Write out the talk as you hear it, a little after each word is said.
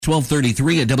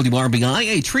12:33 at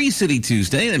WRBI, a Tree City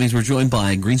Tuesday. That means we're joined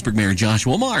by Greensburg Mayor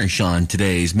Joshua Marsh on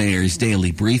today's Mayor's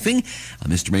Daily Briefing.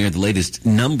 Mr. Mayor, the latest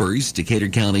numbers, Decatur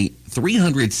County,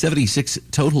 376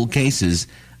 total cases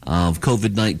of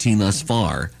COVID-19 thus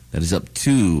far. That is up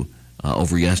 2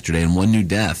 over yesterday, and 1 new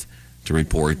death to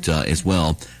report as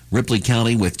well. Ripley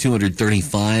County with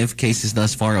 235 cases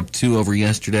thus far, up 2 over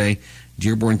yesterday.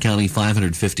 Dearborn County,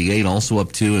 558, also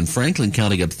up 2. And Franklin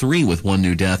County up 3 with 1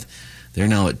 new death. They're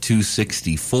now at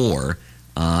 264.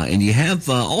 And you have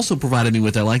also provided me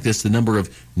with, I like this, the number of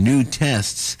new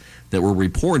tests that were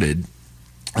reported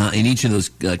in each of those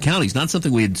counties. Not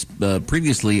something we had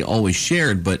previously always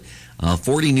shared, but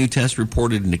 40 new tests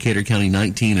reported in Decatur County,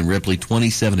 19 in Ripley,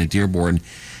 27 in Dearborn,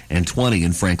 and 20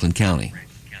 in Franklin County.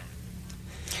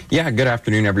 Yeah, good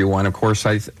afternoon, everyone. Of course,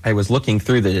 I was looking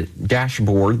through the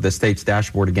dashboard, the state's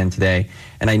dashboard again today,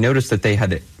 and I noticed that they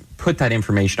had put that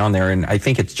information on there, and I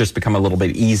think it's just become a little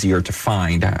bit easier to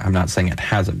find. I'm not saying it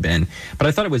hasn't been, but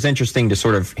I thought it was interesting to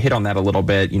sort of hit on that a little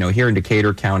bit. You know, here in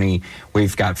Decatur County,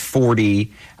 we've got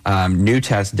 40 new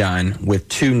tests done with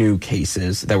 2 new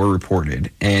cases that were reported.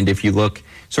 And if you look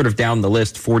sort of down the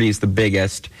list, 40 is the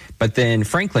biggest, but then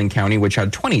Franklin County, which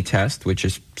had 20 tests, which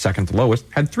is second to lowest,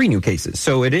 had 3 new cases.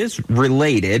 So it is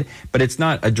related, but it's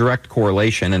not a direct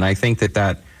correlation, and I think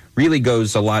that really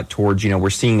goes a lot towards, we're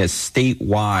seeing a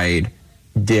statewide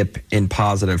dip in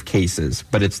positive cases,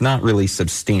 but it's not really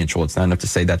substantial. It's not enough to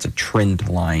say that's a trend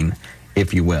line,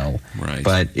 if you will. Right.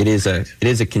 But it is a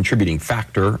contributing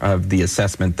factor of the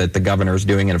assessment that the governor is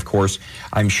doing. And of course,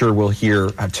 I'm sure we'll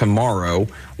hear tomorrow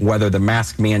whether the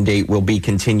mask mandate will be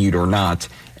continued or not.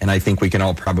 And I think we can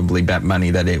all probably bet money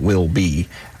that it will be,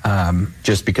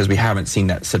 just because we haven't seen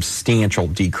that substantial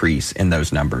decrease in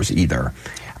those numbers either.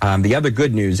 The other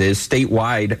good news is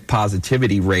statewide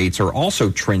positivity rates are also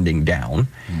trending down.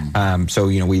 So,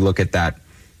 we look at that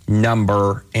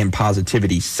number and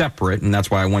positivity separate, and that's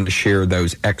why I wanted to share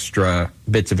those extra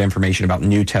bits of information about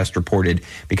new tests reported,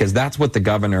 because that's what the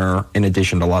governor, in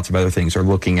addition to lots of other things, are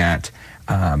looking at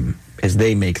as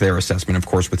they make their assessment. Of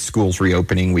course, with schools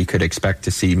reopening, we could expect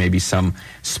to see maybe some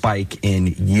spike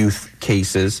in youth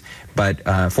cases. But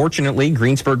fortunately,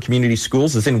 Greensburg Community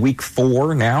Schools is in week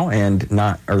 4 now, and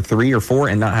 3 or 4,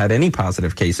 and not had any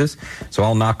positive cases. So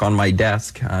I'll knock on my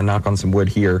desk, knock on some wood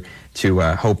here, to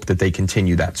hope that they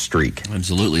continue that streak.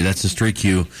 Absolutely. That's a streak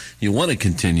you want to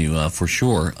continue for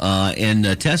sure.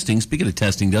 And testing, speaking of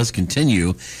testing, does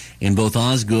continue in both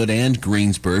Osgood and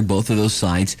Greensburg, both of those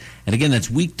sites. And again,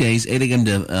 that's weekdays, 8 a.m.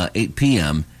 to 8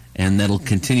 p.m., and that'll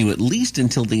continue at least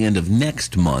until the end of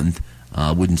next month.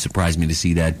 Wouldn't surprise me to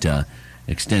see that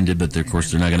extended, but of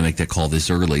course they're not going to make that call this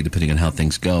early, depending on how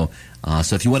things go.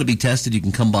 So if you want to be tested, you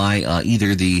can come by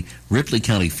either the Ripley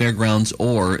County Fairgrounds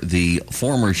or the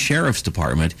former Sheriff's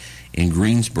Department in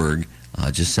Greensburg,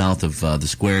 just south of the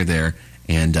square there,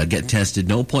 and get tested.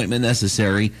 No appointment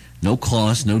necessary, no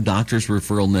cost, no doctor's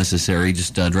referral necessary.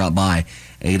 Just drop by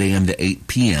 8 a.m. to 8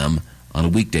 p.m. on a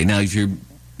weekday. Now, if you're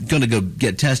going to go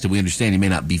get tested, we understand you may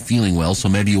not be feeling well, so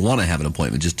maybe you want to have an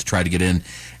appointment just to try to get in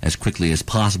as quickly as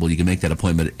possible. You can make that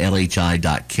appointment at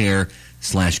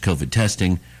lhi.care/COVID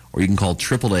testing, or you can call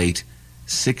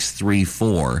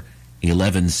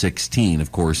 888-634-1116.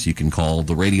 Of course, you can call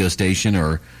the radio station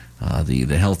or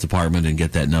the health department and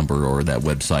get that number or that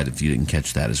website if you didn't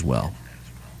catch that as well.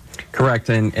 Correct,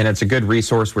 and it's a good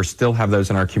resource. We still have those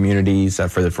in our communities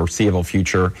for the foreseeable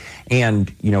future.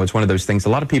 And, it's one of those things, a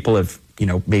lot of people have,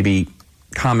 maybe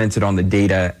commented on the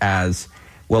data as,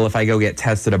 well, if I go get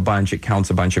tested a bunch, it counts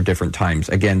a bunch of different times.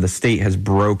 Again, the state has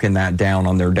broken that down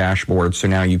on their dashboard, so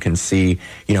now you can see,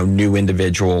 new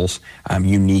individuals,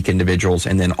 unique individuals,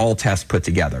 and then all tests put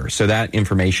together. So that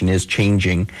information is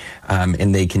changing,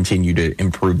 and they continue to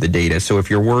improve the data. So if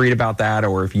you're worried about that,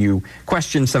 or if you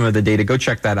question some of the data, go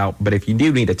check that out. But if you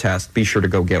do need a test, be sure to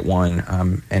go get one,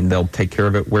 and they'll take care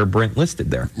of it where Brent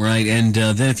listed there. Right, and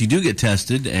then if you do get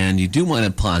tested and you do wind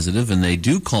up positive, and they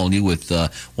do call you with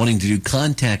wanting to do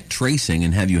contact tracing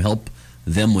and have you help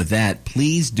them with that,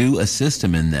 please do assist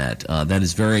them in that. That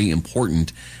is very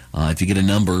important. If you get a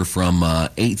number from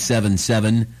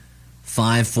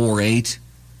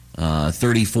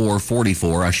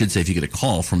 877-548-3444, I should say if you get a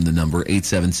call from the number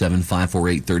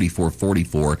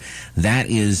 877-548-3444, that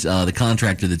is the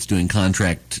contractor that's doing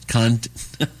contact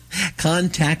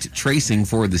tracing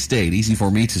for the state. Easy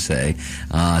for me to say.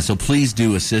 So please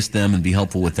do assist them and be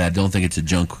helpful with that. Don't think it's a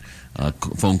junk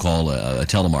phone call, a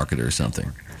telemarketer or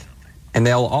something. And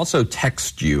they'll also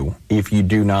text you if you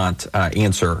do not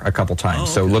answer a couple times. Oh,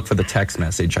 okay. So look for the text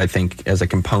message, I think, as a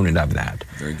component of that.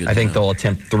 Very good. I think they'll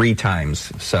attempt 3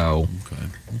 times. So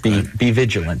be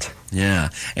vigilant. Yeah,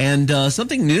 and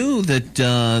something new that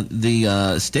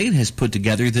the state has put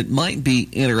together that might be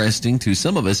interesting to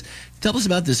some of us. Tell us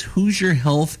about this Hoosier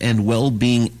Health and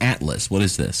Wellbeing Atlas. What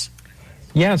is this?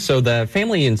 Yeah, so the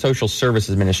Family and Social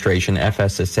Services Administration,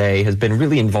 FSSA, has been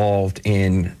really involved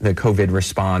in the COVID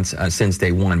response since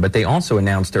day one. But they also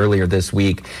announced earlier this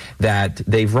week that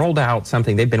they've rolled out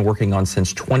something they've been working on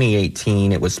since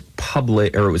 2018. It was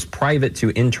private to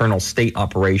internal state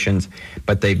operations,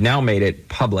 but they've now made it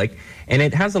public. And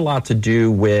it has a lot to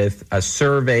do with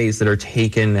surveys that are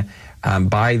taken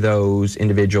by those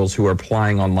individuals who are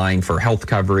applying online for health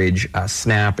coverage,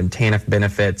 SNAP and TANF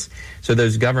benefits. So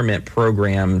those government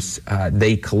programs,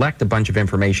 they collect a bunch of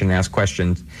information and ask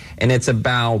questions. And it's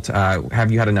about,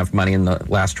 have you had enough money in the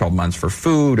last 12 months for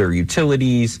food or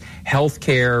utilities, health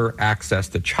care, access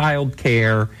to child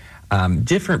care,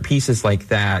 different pieces like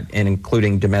that, and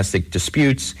including domestic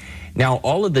disputes. Now,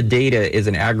 all of the data is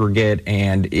an aggregate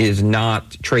and is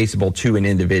not traceable to an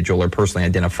individual or personally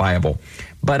identifiable.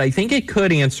 But I think it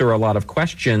could answer a lot of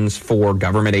questions for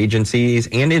government agencies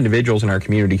and individuals in our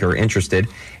community who are interested.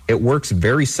 It works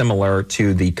very similar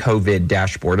to the COVID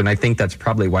dashboard, and I think that's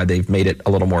probably why they've made it a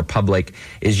little more public,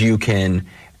 is you can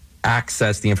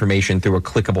access the information through a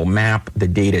clickable map. The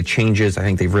data changes. I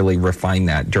think they've really refined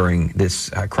that during this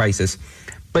crisis.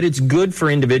 But it's good for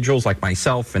individuals like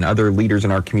myself and other leaders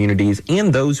in our communities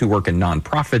and those who work in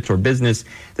nonprofits or business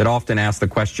that often ask the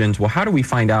questions, well, how do we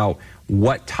find out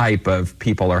what type of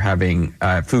people are having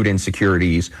food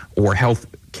insecurities or health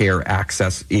care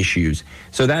access issues?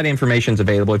 So that information is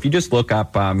available. If you just look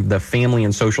up the Family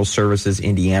and Social Services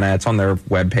Indiana, it's on their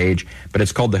webpage, but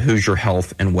it's called the Hoosier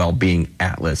Health and Wellbeing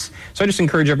Atlas. So I just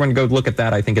encourage everyone to go look at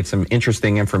that. I think it's some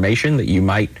interesting information that you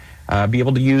might be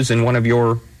able to use in one of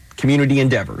your community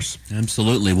endeavors.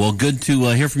 Absolutely. Well, good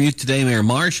to hear from you today, Mayor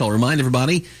Marsh. I'll remind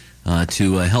everybody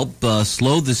to help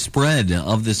slow the spread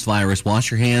of this virus. Wash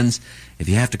your hands. If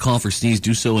you have to cough or sneeze,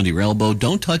 do so into your elbow.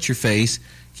 Don't touch your face.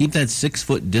 Keep that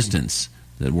 6-foot distance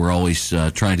that we're always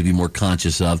trying to be more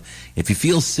conscious of. If you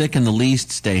feel sick in the least,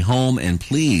 stay home, and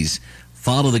please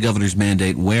follow the governor's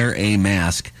mandate. Wear a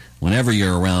mask whenever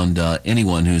you're around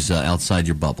anyone who's outside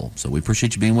your bubble. So we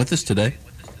appreciate you being with us today.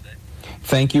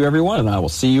 Thank you, everyone, and I will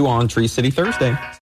see you on Tree City Thursday.